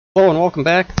Hello and welcome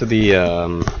back to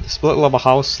the Split Level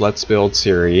House Let's Build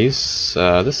series.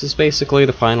 This is basically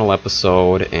the final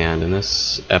episode, and in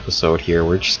this episode here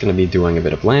we're just going to be doing a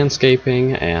bit of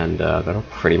landscaping, and that'll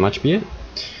pretty much be it.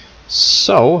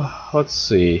 So, let's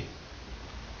see.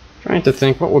 Trying to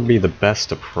think what would be the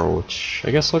best approach.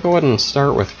 I guess I'll go ahead and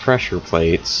start with pressure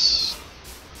plates.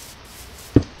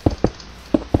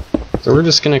 So we're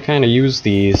just going to kind of use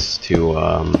these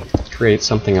to create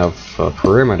something of a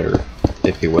perimeter,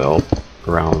 if you will,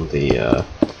 around the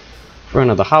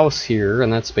front of the house here,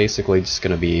 and that's basically just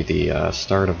going to be the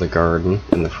start of the garden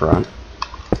in the front.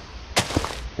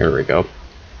 There we go.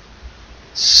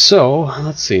 So,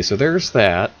 let's see, so there's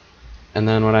that, and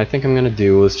then what I think I'm going to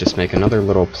do is just make another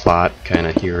little plot kind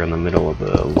of here in the middle of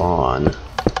the lawn,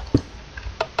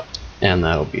 and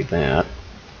that'll be that.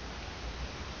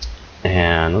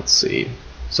 And let's see,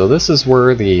 so this is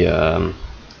where the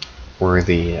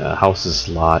house's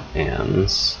lot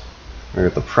ends, or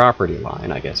the property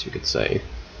line, I guess you could say.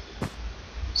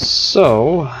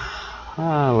 So,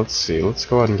 let's see, let's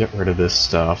go ahead and get rid of this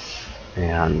stuff,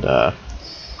 and I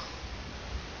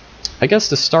guess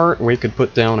to start we could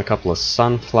put down a couple of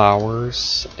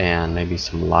sunflowers and maybe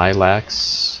some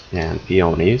lilacs and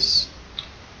peonies.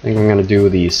 I think I'm going to do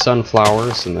the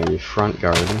sunflowers in the front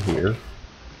garden here,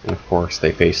 and of course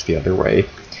they face the other way.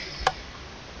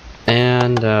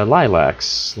 And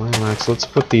lilacs, let's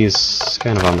put these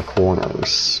kind of on the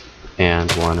corners,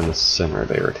 and one in the center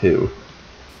there too.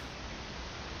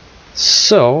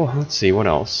 So, let's see, what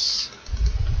else?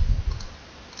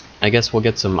 I guess we'll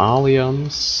get some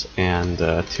alliums and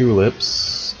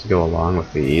tulips to go along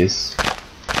with these.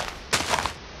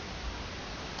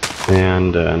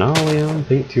 And an allium,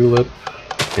 pink tulip,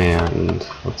 and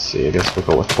let's see, I guess we'll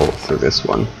go with both for this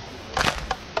one.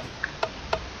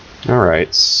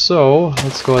 Alright, so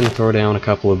let's go ahead and throw down a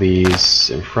couple of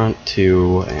these in front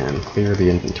too, and clear the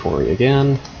inventory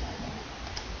again.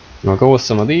 And I'll go with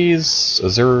some of these,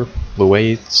 azure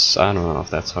bluates, I don't know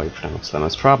if that's how you pronounce them,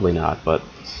 it's probably not, but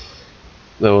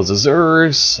those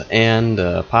azures, and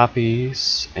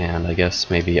poppies, and I guess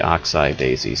maybe oxeye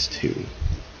daisies too.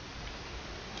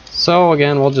 So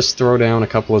again, we'll just throw down a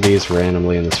couple of these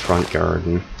randomly in this front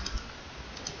garden.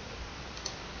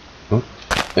 Oh.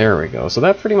 There we go. So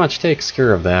that pretty much takes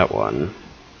care of that one.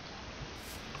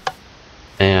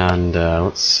 And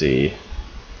let's see.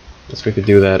 Guess we could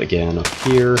do that again up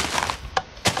here,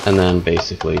 and then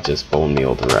basically just bone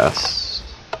meal the rest.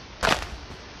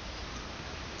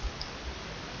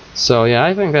 So yeah,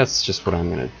 I think that's just what I'm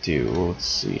gonna do. Let's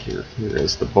see here. Here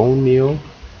is the bone meal.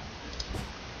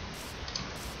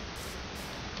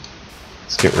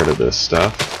 Let's get rid of this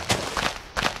stuff.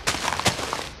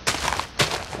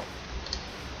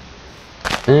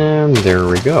 And there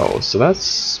we go. So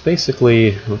that's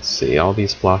basically, let's see, all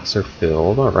these blocks are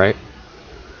filled. Alright.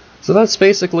 So that's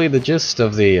basically the gist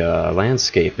of the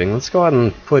landscaping. Let's go ahead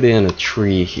and put in a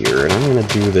tree here. And I'm going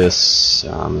to do this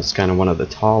as kind of one of the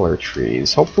taller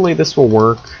trees. Hopefully this will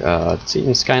work. It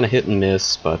seems kind of hit and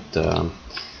miss, but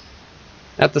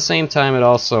at the same time it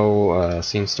also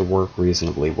seems to work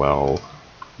reasonably well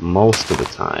most of the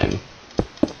time.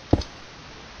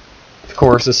 Of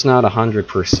course, it's not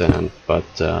 100%,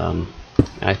 but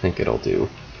I think it'll do.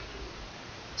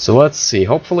 So let's see.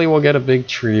 Hopefully we'll get a big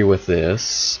tree with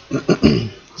this.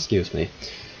 Excuse me.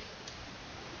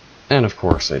 And of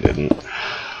course I didn't.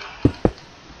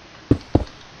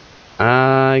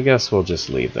 I guess we'll just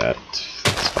leave that.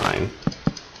 That's fine.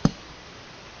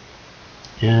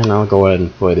 And I'll go ahead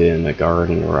and put in a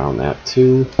garden around that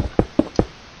too.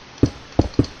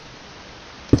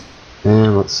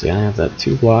 And let's see, I have that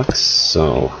 2 blocks,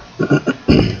 so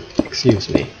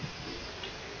excuse me.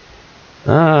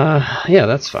 Yeah,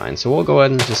 that's fine. So we'll go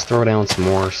ahead and just throw down some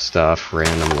more stuff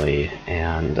randomly,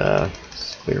 and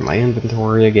just clear my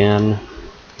inventory again.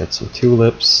 Get some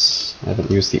tulips. I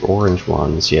haven't used the orange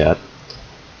ones yet.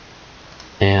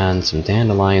 And some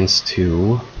dandelions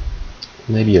too.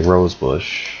 Maybe a rose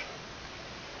bush.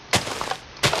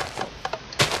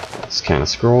 Just kind of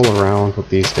scroll around, put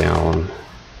these down.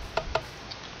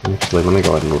 Actually, let me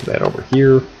go ahead and move that over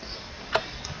here.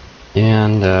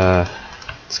 And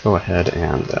let's go ahead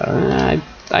and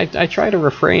I try to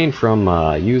refrain from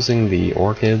using the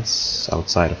orchids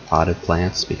outside of potted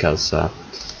plants because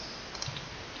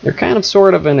they're kind of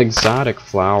sort of an exotic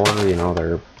flower. You know,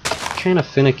 they're kind of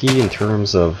finicky in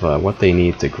terms of what they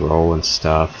need to grow and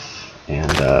stuff.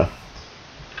 And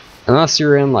unless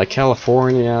you're in like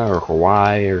California or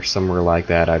Hawaii or somewhere like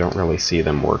that, I don't really see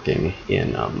them working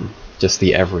in just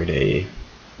the everyday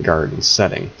garden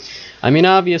setting. I mean,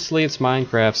 obviously it's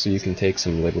Minecraft, so you can take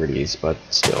some liberties, but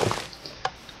still.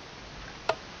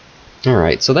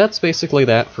 Alright, so that's basically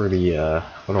that for the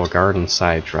little garden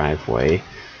side driveway.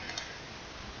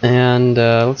 And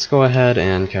let's go ahead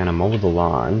and kind of mow the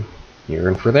lawn here.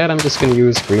 And for that I'm just going to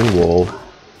use green wool.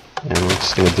 And we're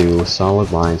just going to do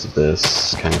solid lines of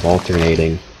this, kind of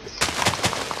alternating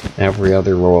every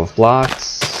other row of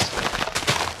blocks.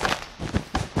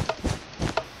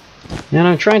 And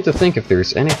I'm trying to think if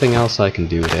there's anything else I can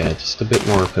do to add just a bit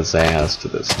more pizzazz to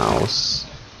this house.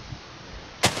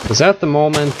 Because at the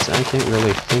moment, I can't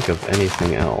really think of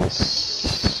anything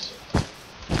else.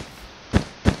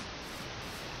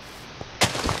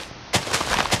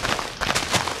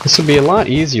 This would be a lot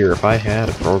easier if I had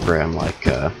a program like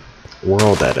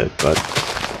World Edit, but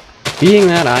being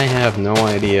that I have no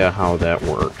idea how that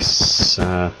works,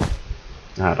 I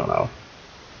don't know.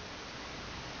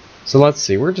 So let's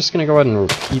see, we're just going to go ahead and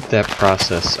repeat that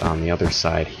process on the other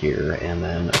side here, and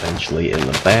then eventually in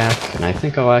the back, and I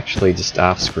think I'll actually just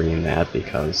off-screen that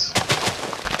because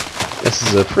this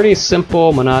is a pretty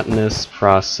simple, monotonous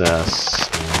process,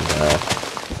 and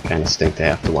kind of stink to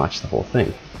have to watch the whole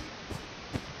thing.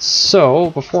 So,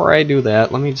 before I do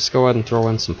that, let me just go ahead and throw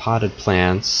in some potted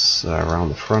plants around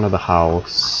the front of the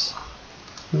house.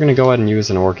 We're going to go ahead and use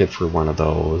an orchid for one of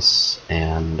those,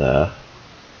 and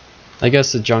I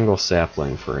guess a jungle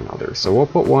sapling for another. So we'll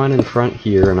put one in front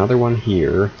here, another one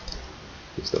here.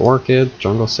 Use the orchid,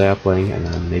 jungle sapling, and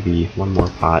then maybe one more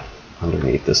pot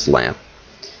underneath this lamp.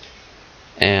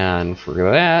 And for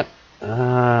that,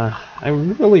 I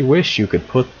really wish you could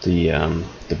put the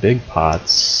big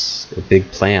pots, the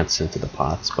big plants into the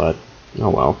pots, but oh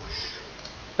well.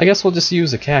 I guess we'll just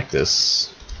use a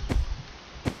cactus.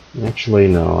 Actually,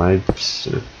 no, I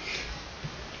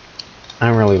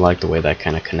don't really like the way that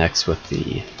kind of connects with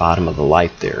the bottom of the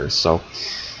light there, so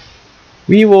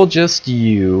we will just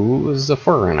use a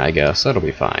fern, I guess. That'll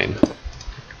be fine.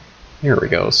 Here we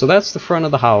go. So that's the front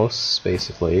of the house,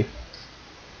 basically.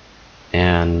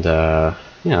 And,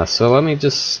 yeah, so let me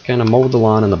just kind of mow the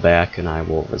lawn in the back, and I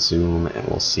will resume, and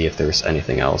we'll see if there's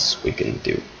anything else we can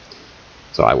do.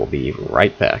 So I will be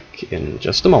right back in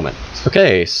just a moment.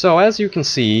 Okay, so as you can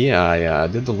see, I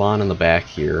did the lawn in the back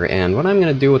here, and what I'm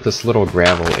going to do with this little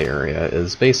gravel area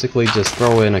is basically just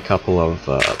throw in a couple of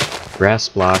grass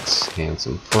blocks and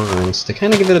some ferns to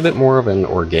kind of give it a bit more of an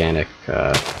organic,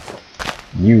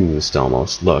 used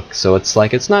almost look. So it's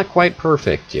like, it's not quite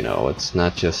perfect, you know, it's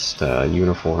not just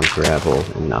uniform gravel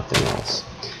and nothing else.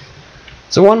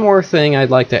 So one more thing I'd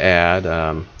like to add,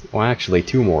 well actually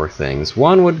two more things.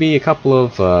 One would be a couple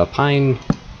of pine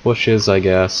bushes, I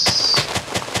guess,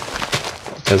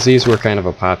 because these were kind of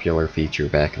a popular feature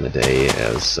back in the day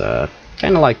as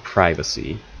kind of like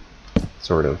privacy,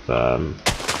 sort of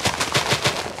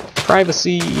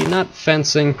privacy, not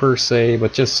fencing per se,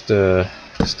 but just to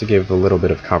give a little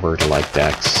bit of cover to like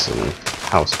decks and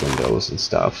house windows and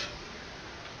stuff.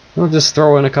 We'll just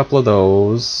throw in a couple of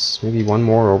those, maybe one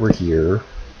more over here.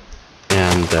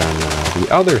 And then the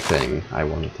other thing I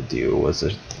wanted to do was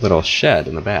a little shed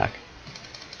in the back.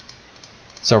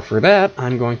 So for that,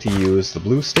 I'm going to use the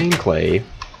blue stained clay,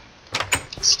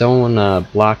 stone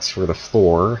blocks for the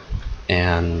floor,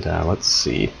 and let's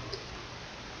see.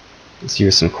 Let's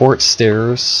use some quartz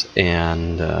stairs,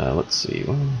 and let's see.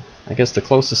 Well, I guess the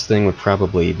closest thing would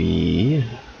probably be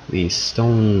the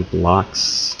stone blocks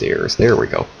stairs. There we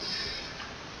go.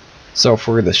 So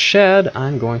for the shed,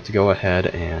 I'm going to go ahead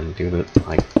and do it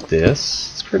like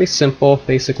this. It's pretty simple,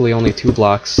 basically only 2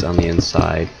 blocks on the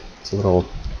inside. It's a little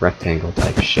rectangle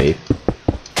type shape.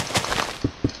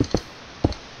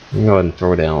 I'm going to go ahead and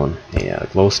throw down a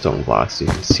glowstone block so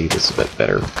you can see this a bit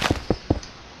better.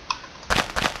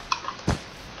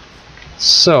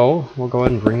 So we'll go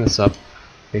ahead and bring this up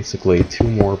basically 2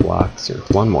 more blocks, or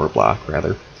 1 more block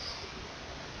rather.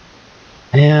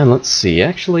 And let's see,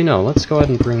 actually no, let's go ahead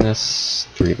and bring this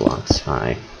 3 blocks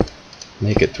high.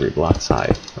 Make it 3 blocks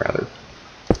high, rather.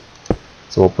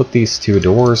 So we'll put these 2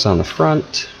 doors on the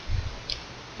front,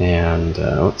 and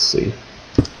let's see.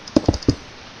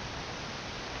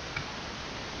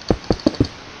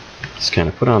 Just kind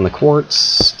of put on the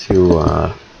quartz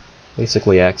to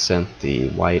basically accent the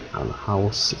white on the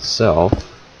house itself.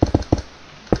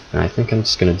 And I think I'm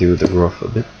just going to do the roof a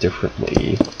bit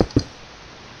differently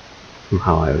from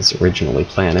how I was originally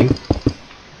planning.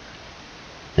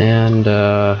 And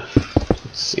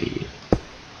let's see.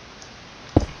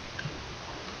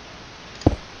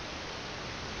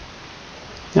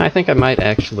 I think I might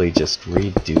actually just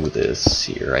redo this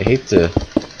here. I hate to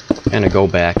kind of go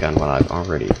back on what I've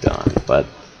already done, but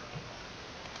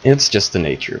it's just the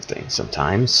nature of things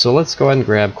sometimes. So let's go ahead and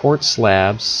grab quartz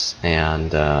slabs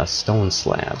and stone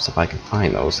slabs, if I can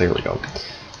find those. There we go.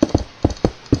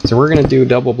 So we're going to do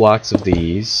double blocks of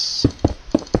these.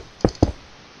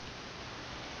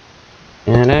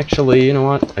 And actually, you know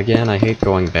what? Again, I hate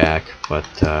going back, but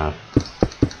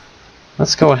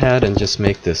let's go ahead and just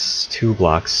make this 2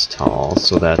 blocks tall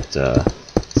so that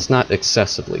it's not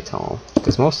excessively tall.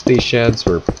 Because most of these sheds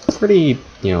were pretty,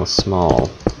 you know, small.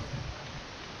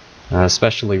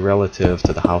 Especially relative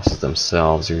to the houses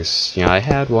themselves. There's, you know, I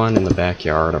had one in the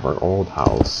backyard of our old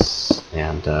house,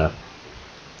 and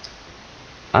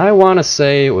I want to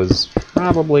say it was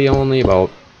probably only about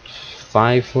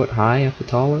 5 foot high at the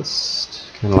tallest,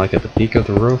 kind of like at the peak of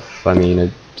the roof. I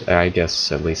mean, I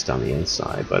guess at least on the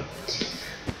inside, but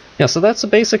yeah. So that's a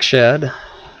basic shed.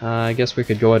 I guess we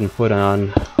could go ahead and put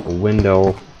on a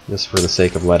window just for the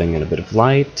sake of letting in a bit of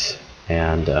light.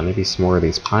 And maybe some more of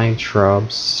these pine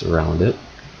shrubs around it.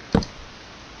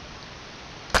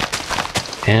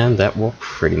 And that will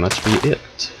pretty much be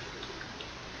it.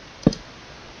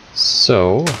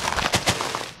 So,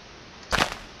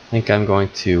 I think I'm going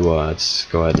to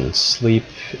just go ahead and sleep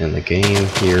in the game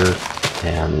here.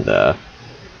 And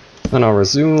then I'll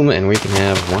resume and we can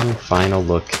have one final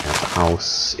look at the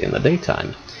house in the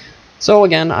daytime. So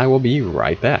again, I will be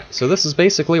right back. So this is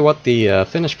basically what the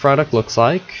finished product looks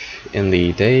like in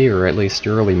the day, or at least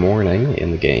early morning in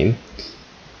the game.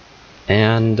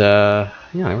 And yeah,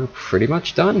 we're pretty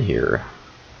much done here.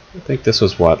 I think this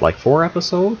was what, like 4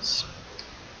 episodes?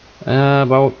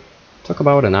 Took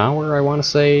about an hour, I want to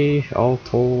say, all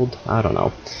told. I don't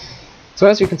know. So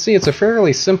as you can see, it's a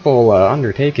fairly simple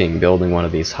undertaking building one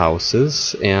of these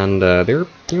houses, and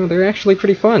they're actually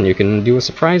pretty fun. You can do a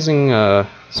surprisingly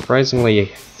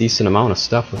decent amount of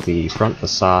stuff with the front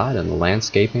facade and the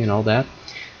landscaping and all that.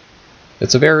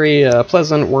 It's a very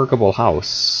pleasant, workable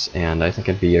house, and I think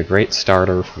it'd be a great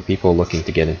starter for people looking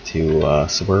to get into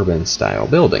suburban-style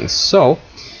buildings. So,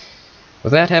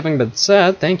 with that having been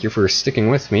said, thank you for sticking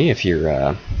with me if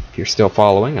you're still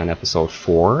following on episode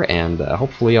 4, and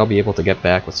hopefully I'll be able to get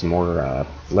back with some more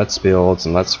Let's Builds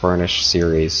and Let's Furnish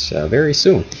series very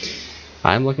soon.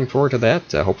 I'm looking forward to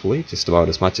that, hopefully, just about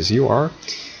as much as you are.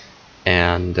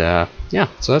 And yeah,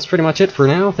 so that's pretty much it for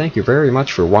now. Thank you very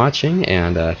much for watching,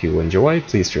 and if you enjoyed,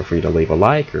 please feel free to leave a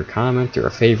like or comment or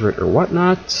a favorite or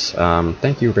whatnot.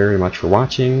 Thank you very much for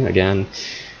watching again.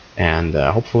 And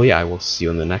hopefully I will see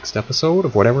you in the next episode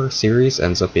of whatever series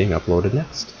ends up being uploaded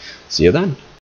next. See you then.